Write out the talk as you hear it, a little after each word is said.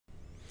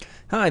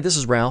Hi, this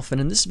is Ralph, and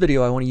in this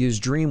video I want to use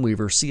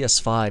Dreamweaver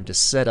CS5 to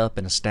set up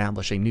and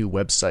establish a new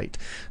website.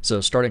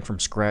 So starting from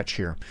scratch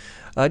here.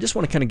 I just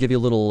want to kind of give you a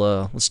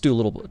little, let's do a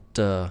little bit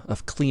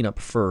of cleanup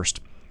first.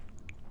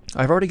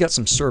 I've already got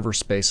some server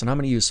space, and I'm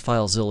going to use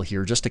Filezilla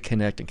here just to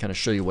connect and kind of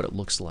show you what it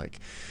looks like.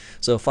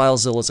 So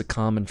Filezilla is a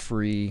common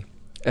free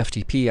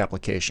FTP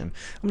application.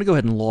 I'm going to go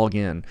ahead and log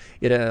in.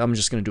 I'm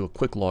just going to do a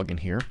quick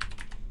login here.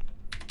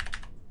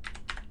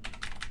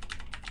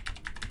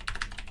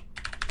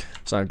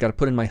 So I've got to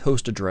put in my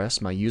host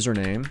address, my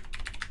username,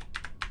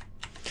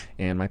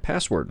 and my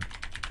password.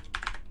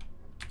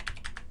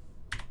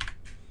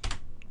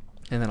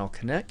 And then I'll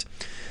connect.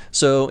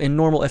 So in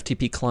normal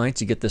FTP clients,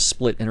 you get this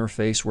split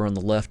interface where on the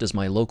left is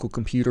my local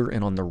computer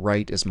and on the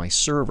right is my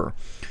server.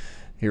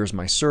 Here's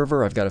my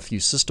server. I've got a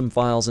few system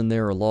files in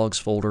there, a logs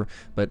folder,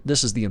 but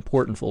this is the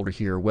important folder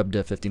here,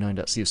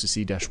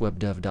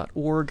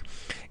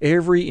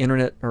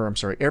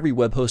 webdev59.cocc-webdev.org. Every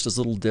web host is a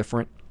little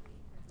different.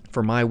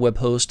 For my web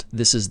host,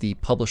 this is the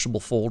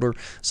publishable folder.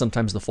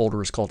 Sometimes the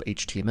folder is called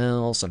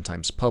HTML,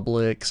 sometimes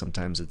public,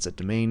 sometimes it's a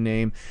domain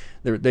name.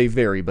 They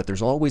vary, but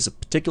there's always a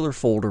particular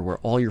folder where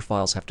all your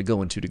files have to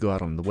go into to go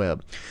out on the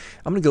web.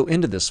 I'm going to go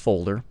into this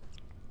folder,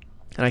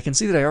 and I can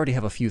see that I already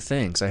have a few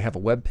things. I have a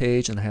web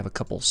page and I have a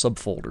couple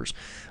subfolders.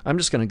 I'm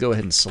just going to go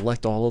ahead and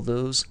select all of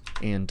those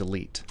and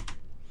delete.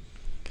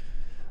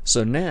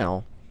 So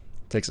now,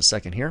 takes a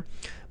second here,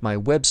 my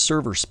web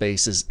server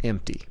space is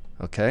empty.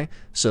 Okay,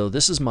 so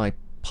this is my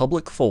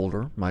public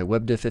folder, my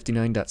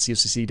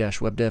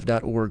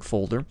webdev59.cocc-webdev.org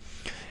folder,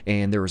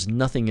 and there is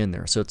nothing in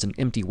there, so it's an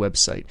empty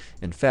website.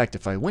 In fact,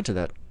 if I went to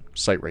that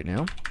site right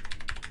now,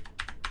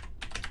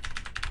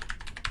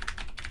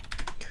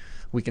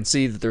 we can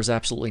see that there's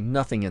absolutely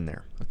nothing in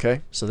there.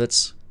 Okay, so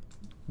that's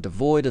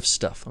devoid of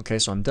stuff. Okay,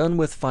 so I'm done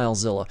with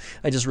Filezilla.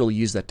 I just really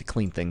use that to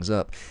clean things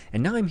up.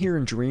 And now I'm here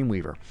in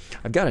Dreamweaver.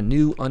 I've got a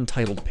new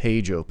Untitled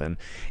page open,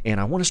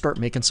 and I want to start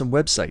making some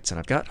websites. And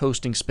I've got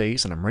hosting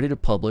space, and I'm ready to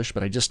publish,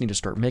 but I just need to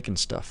start making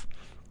stuff.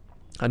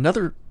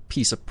 Another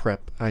piece of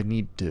prep I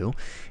need to do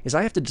is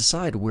I have to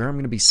decide where I'm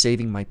going to be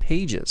saving my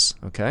pages.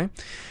 Okay,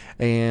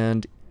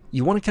 and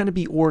you want to kind of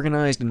be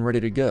organized and ready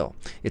to go.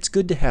 It's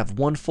good to have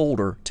one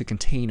folder to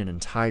contain an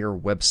entire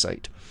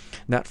website.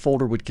 And that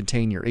folder would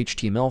contain your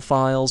HTML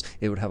files,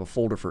 it would have a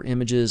folder for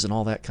images and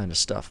all that kind of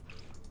stuff.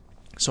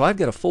 So I've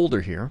got a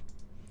folder here.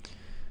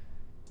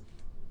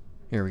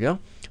 Here we go.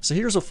 So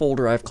here's a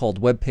folder I've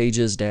called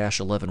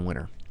webpages-11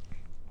 winter.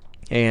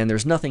 And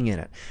there's nothing in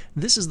it.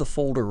 This is the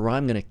folder where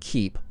I'm going to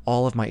keep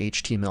all of my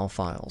HTML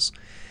files.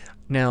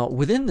 Now,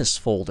 within this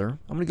folder,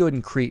 I'm going to go ahead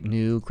and create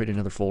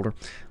another folder.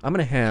 I'm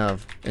going to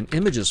have an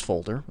images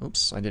folder.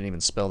 Oops, I didn't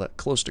even spell that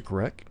close to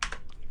correct.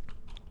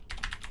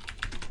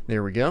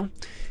 There we go.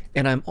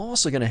 And I'm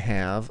also going to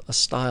have a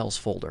styles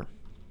folder.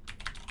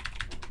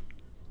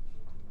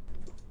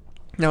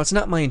 Now, it's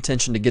not my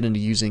intention to get into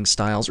using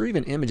styles or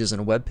even images in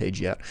a web page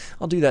yet.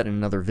 I'll do that in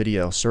another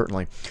video,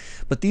 certainly.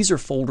 But these are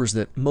folders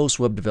that most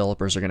web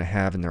developers are going to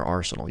have in their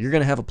arsenal. You're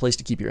going to have a place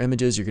to keep your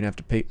images, you're going to have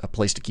to pay a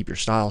place to keep your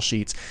style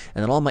sheets,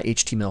 and then all my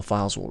HTML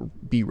files will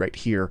be right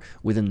here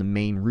within the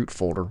main root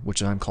folder,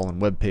 which I'm calling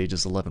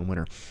webpages-11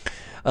 winter.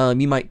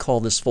 You might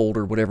call this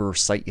folder whatever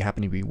site you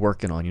happen to be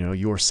working on,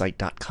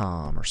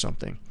 yoursite.com or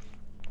something.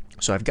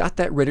 So I've got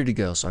that ready to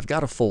go, so I've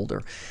got a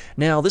folder.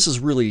 Now this is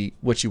really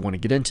what you want to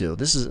get into.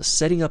 This is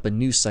setting up a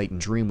new site in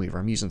Dreamweaver.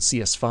 I'm using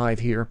CS5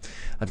 here.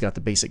 I've got the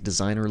basic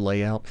designer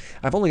layout.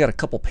 I've only got a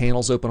couple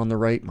panels open on the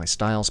right, my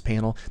styles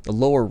panel. The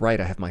lower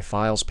right I have my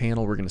files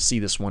panel. We're going to see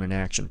this one in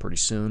action pretty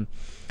soon.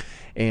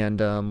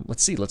 And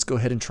let's go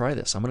ahead and try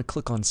this. I'm going to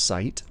click on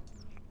Site.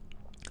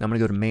 I'm going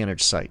to go to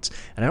Manage Sites,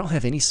 and I don't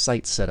have any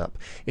sites set up.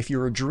 If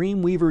you're a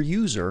Dreamweaver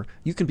user,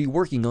 you can be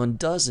working on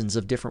dozens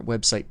of different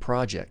website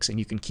projects, and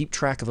you can keep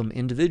track of them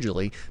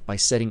individually by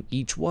setting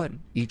each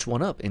one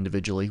up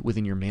individually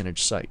within your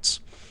Manage Sites.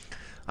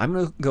 I'm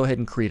going to go ahead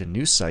and create a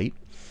new site,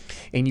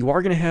 and you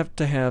are going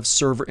to have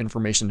server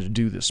information to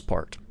do this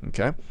part.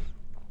 Okay.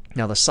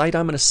 Now the site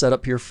I'm going to set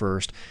up here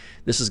first,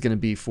 this is going to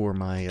be for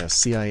my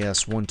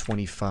CIS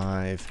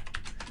 125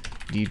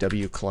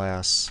 DW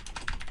class.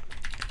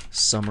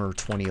 Summer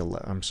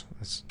 2011.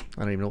 I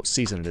don't even know what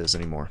season it is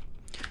anymore.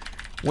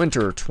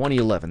 Winter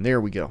 2011.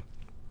 There we go.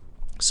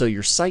 So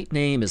your site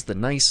name is the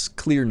nice,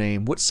 clear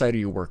name. What site are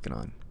you working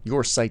on?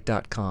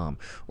 Yoursite.com,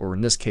 or in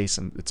this case,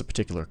 it's a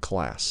particular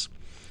class.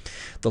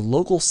 The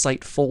local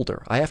site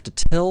folder. I have to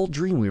tell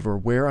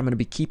Dreamweaver where I'm going to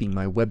be keeping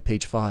my web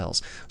page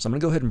files. So I'm going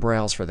to go ahead and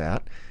browse for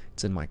that.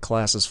 It's in my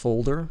classes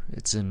folder.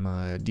 It's in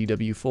my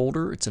DW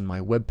folder. It's in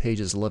my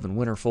webpages-11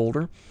 winter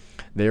folder.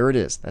 There it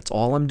is. That's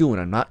all I'm doing.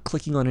 I'm not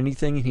clicking on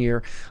anything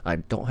here. I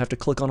don't have to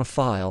click on a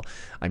file.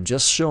 I'm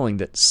just showing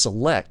that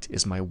select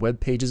is my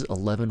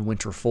webpages-11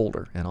 winter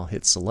folder. And I'll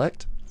hit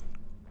select.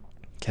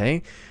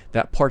 Okay,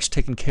 that part's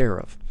taken care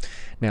of.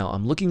 Now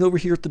I'm looking over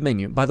here at the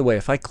menu. By the way,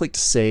 if I clicked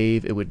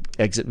save, it would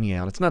exit me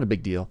out. It's not a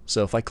big deal.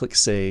 So if I click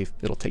save,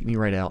 it'll take me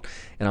right out.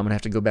 And I'm going to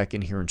have to go back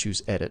in here and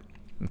choose edit.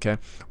 Okay,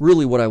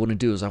 really what I want to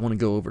do is I want to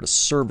go over to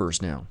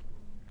servers now.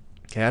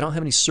 Okay, I don't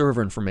have any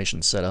server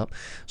information set up,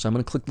 so I'm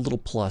going to click the little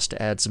plus to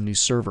add some new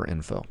server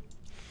info.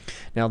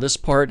 Now this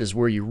part is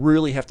where you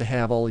really have to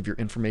have all of your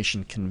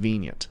information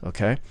convenient.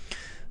 Okay,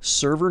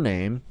 server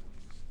name.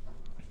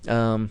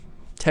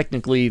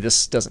 Technically,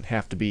 this doesn't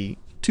have to be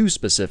too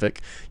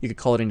specific. You could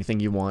call it anything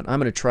you want.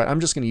 I'm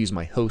just going to use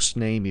my host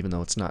name, even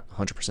though it's not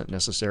 100%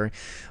 necessary.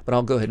 But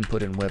I'll go ahead and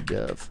put in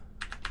webdev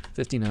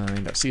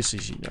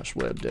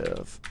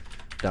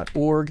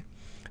 59.ccc-webdev.org.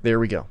 There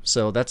we go.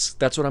 So that's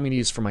what I'm going to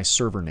use for my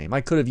server name.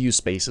 I could have used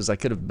spaces. I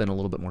could have been a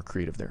little bit more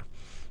creative there.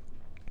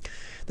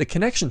 The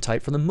connection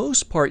type, for the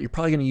most part, you're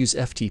probably going to use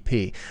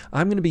FTP.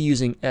 I'm going to be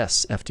using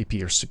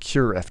SFTP or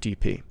secure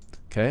FTP.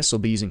 Okay, so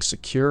I'll be using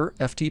secure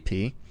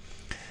FTP.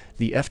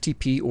 The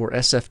FTP or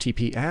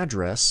SFTP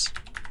address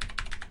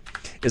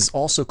is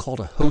also called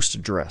a host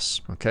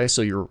address. Okay,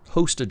 so your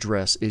host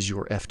address is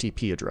your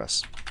FTP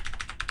address.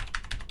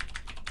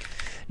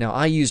 Now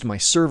I used my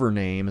server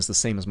name as the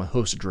same as my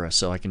host address,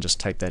 so I can just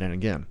type that in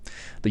again.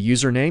 The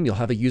username, you'll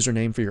have a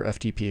username for your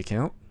FTP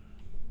account,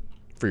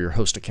 for your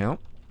host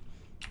account.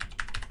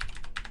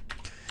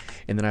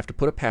 And then I have to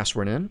put a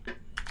password in.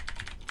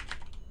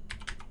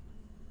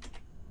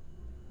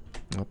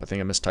 Oh, I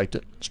think I mistyped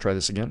it. Let's try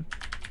this again.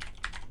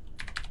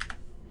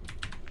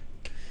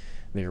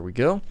 There we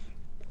go.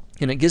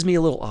 And it gives me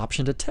a little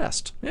option to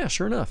test. Yeah,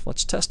 sure enough.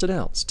 Let's test it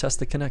out. Let's test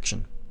the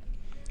connection.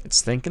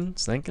 It's thinking,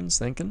 it's thinking, it's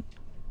thinking.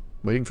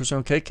 Waiting for some.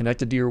 Okay,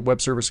 connected to your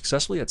web server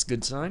successfully. That's a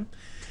good sign.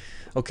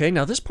 Okay,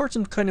 now this part's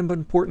kind of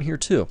important here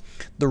too.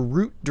 The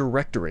root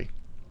directory.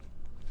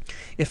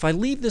 If I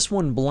leave this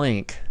one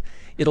blank,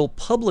 it'll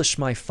publish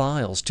my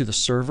files to the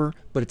server,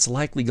 but it's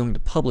likely going to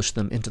publish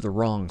them into the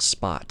wrong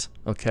spot.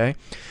 Okay,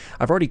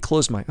 I've already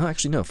closed my. Oh,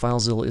 actually, no.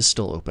 Filezilla is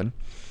still open.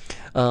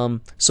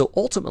 So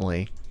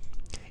ultimately,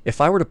 if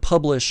I were to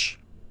publish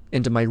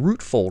into my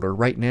root folder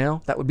right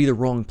now, that would be the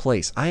wrong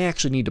place. I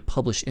actually need to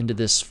publish into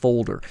this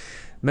folder.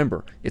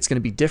 Remember, it's going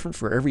to be different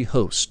for every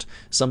host.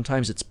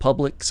 Sometimes it's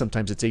public,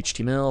 sometimes it's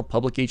HTML,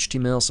 public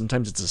HTML,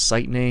 sometimes it's a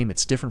site name.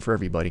 It's different for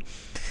everybody.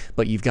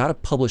 But you've got to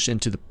publish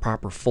into the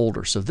proper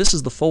folder. So this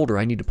is the folder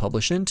I need to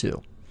publish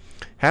into.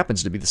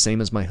 Happens to be the same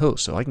as my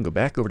host. So I can go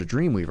back over to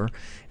Dreamweaver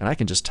and I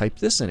can just type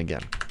this in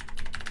again.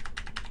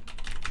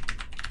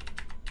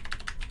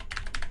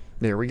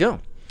 There we go.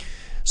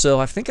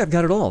 So I think I've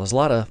got it all. There's a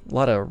lot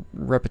of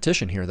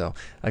repetition here though.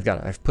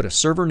 I've put a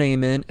server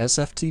name in,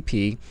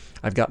 SFTP.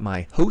 I've got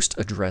my host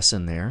address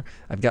in there.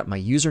 I've got my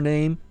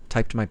username,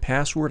 typed my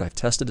password. I've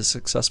tested a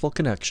successful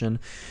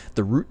connection.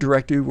 The root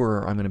directory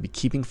where I'm going to be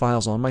keeping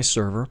files on my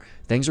server.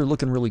 Things are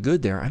looking really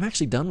good there. I'm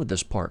actually done with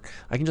this part.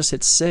 I can just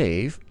hit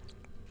save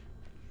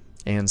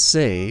and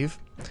save.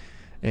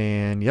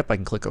 And yep, I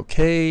can click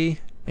OK.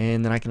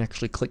 And then I can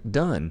actually click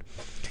done.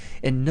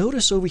 And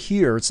notice over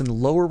here, it's in the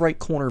lower right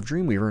corner of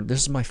Dreamweaver.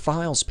 This is my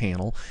files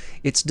panel.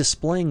 It's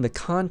displaying the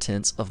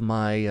contents of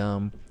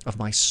my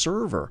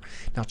server.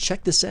 Now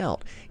check this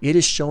out. It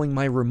is showing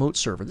my remote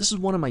server. This is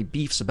one of my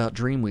beefs about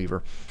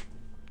Dreamweaver.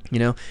 You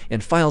know, in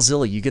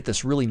Filezilla, you get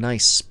this really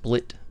nice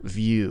split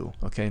view.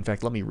 Okay, in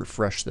fact, let me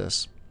refresh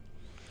this.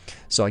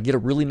 So I get a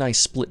really nice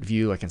split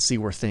view. I can see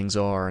where things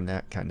are and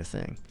that kind of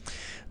thing.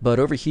 But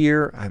over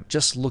here, I'm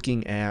just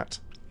looking at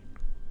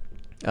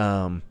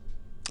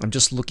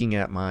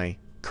my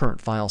current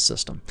file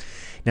system.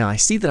 Now I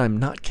see that I'm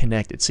not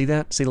connected. See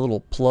that? See the little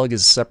plug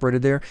is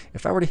separated there?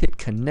 If I were to hit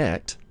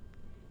connect,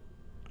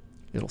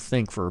 it'll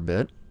think for a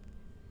bit.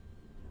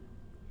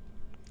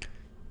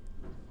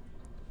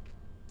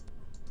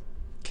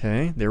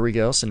 Okay, there we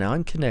go. So now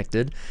I'm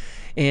connected.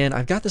 And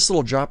I've got this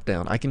little drop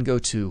down. I can go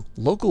to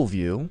local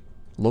view.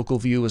 Local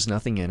view is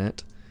nothing in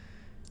it.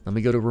 Let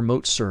me go to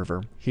remote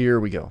server. Here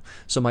we go.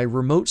 So my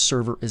remote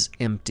server is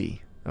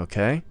empty.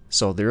 Okay,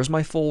 so there's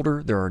my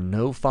folder. There are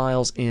no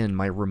files in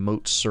my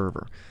remote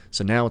server.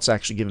 So now it's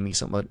actually giving me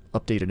some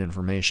updated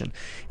information.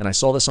 And I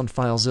saw this on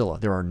Filezilla.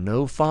 There are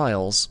no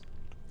files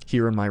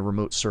here in my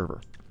remote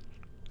server.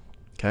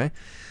 Okay,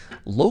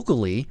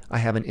 locally I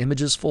have an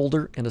images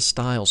folder and a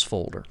styles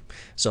folder.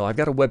 So I've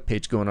got a web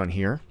page going on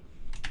here.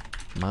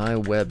 My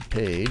web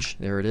page.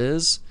 There it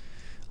is.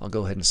 I'll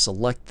go ahead and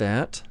select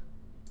that.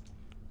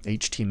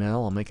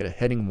 HTML. I'll make it a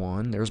heading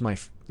 1. There's my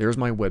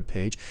web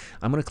page.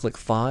 I'm going to click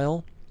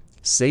File,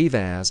 Save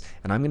As,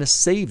 and I'm going to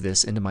save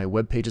this into my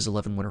Web Pages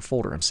 11 Winter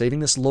folder. I'm saving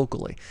this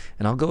locally,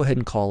 and I'll go ahead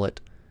and call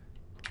it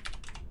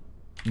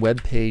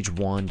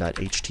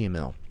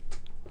webpage1.html.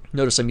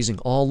 Notice I'm using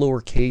all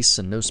lowercase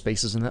and no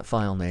spaces in that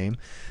file name.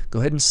 Go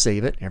ahead and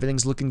save it.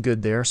 Everything's looking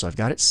good there, so I've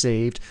got it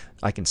saved.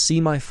 I can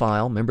see my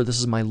file. Remember, this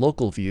is my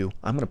local view.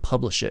 I'm going to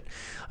publish it.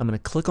 I'm going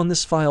to click on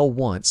this file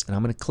once, and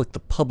I'm going to click the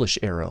publish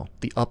arrow,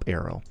 the up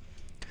arrow.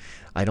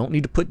 I don't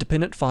need to put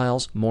dependent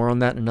files. More on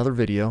that in another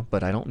video,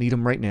 but I don't need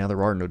them right now.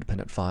 There are no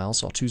dependent files,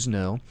 so I'll choose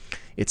no.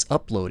 It's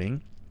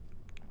uploading.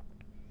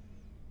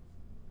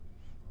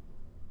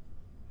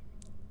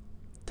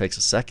 Takes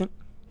a second.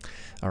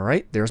 All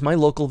right, there's my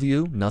local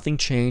view. Nothing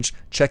changed.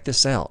 Check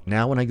this out.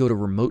 Now when I go to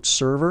remote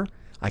server,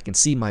 I can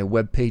see my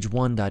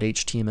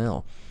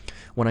webpage1.html.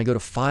 When I go to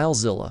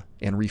Filezilla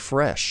and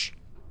refresh,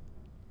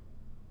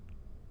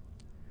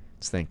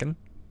 It's thinking.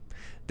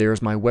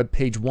 There's my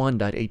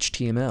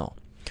webpage1.html.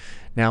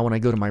 Now when I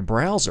go to my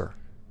browser,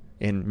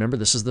 and remember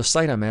this is the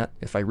site I'm at,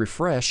 if I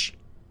refresh,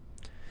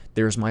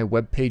 there's my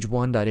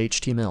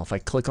webpage1.html. If I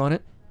click on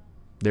it,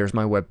 there's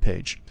my web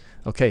page.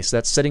 Okay, so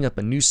that's setting up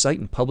a new site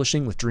and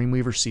publishing with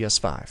Dreamweaver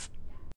CS5.